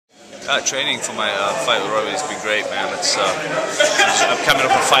Training for my fight with Robbie has been great, man. I'm coming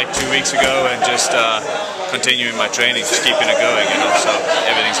up a fight 2 weeks ago and just continuing my training, just keeping it going, you know. So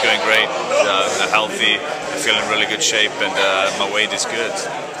everything's going great. I'm healthy, I feel in really good shape, and my weight is good.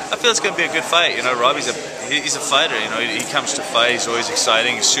 I feel it's going to be a good fight. You know, Robbie's he's a fighter. You know, he comes to fight. He's always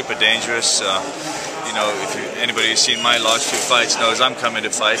exciting. He's super dangerous. You know, anybody who's seen my last 2 fights knows I'm coming to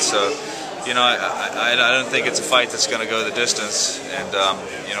fight. So, you know, I don't think it's a fight that's going to go the distance, and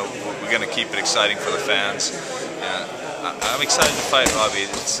you know, we're going to keep it exciting for the fans. I'm excited to fight Robbie.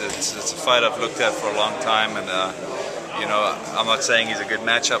 It's a fight I've looked at for a long time, and you know, I'm not saying he's a good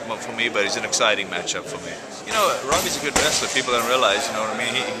matchup for me, but he's an exciting matchup for me. You know, Robbie's a good wrestler. People don't realize, you know what I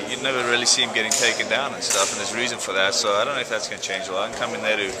mean? You never really see him getting taken down and stuff, and there's reason for that. So I don't know if that's going to change a lot. I'm coming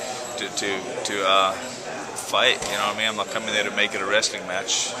there to fight, you know what I mean? I'm not coming there to make it a wrestling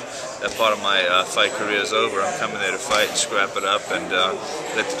match. That part of my fight career is over. I'm coming there to fight, scrap it up, and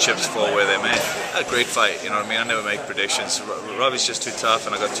let the chips fall where they may. A great fight, you know what I mean? I never make predictions. Robbie's just too tough,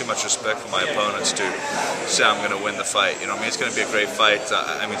 and I got too much respect for my opponents to say I'm going to win the fight. You know what I mean? It's going to be a great fight.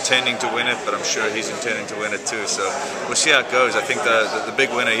 I'm intending to win it, but I'm sure he's intending to win it too. So we'll see how it goes. I think the big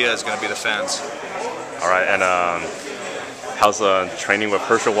winner here is going to be the fans. All right, and how's training with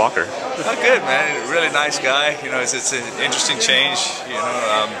Herschel Walker? Oh, good, man. Really nice guy. You know, it's an interesting change. You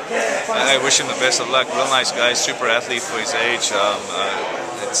know, I wish him the best of luck. Real nice guy, super athlete for his age.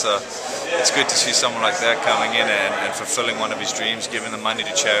 It's good to see someone like that coming in and fulfilling one of his dreams, giving the money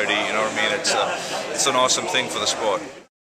to charity. You know what I mean? It's an awesome thing for the sport.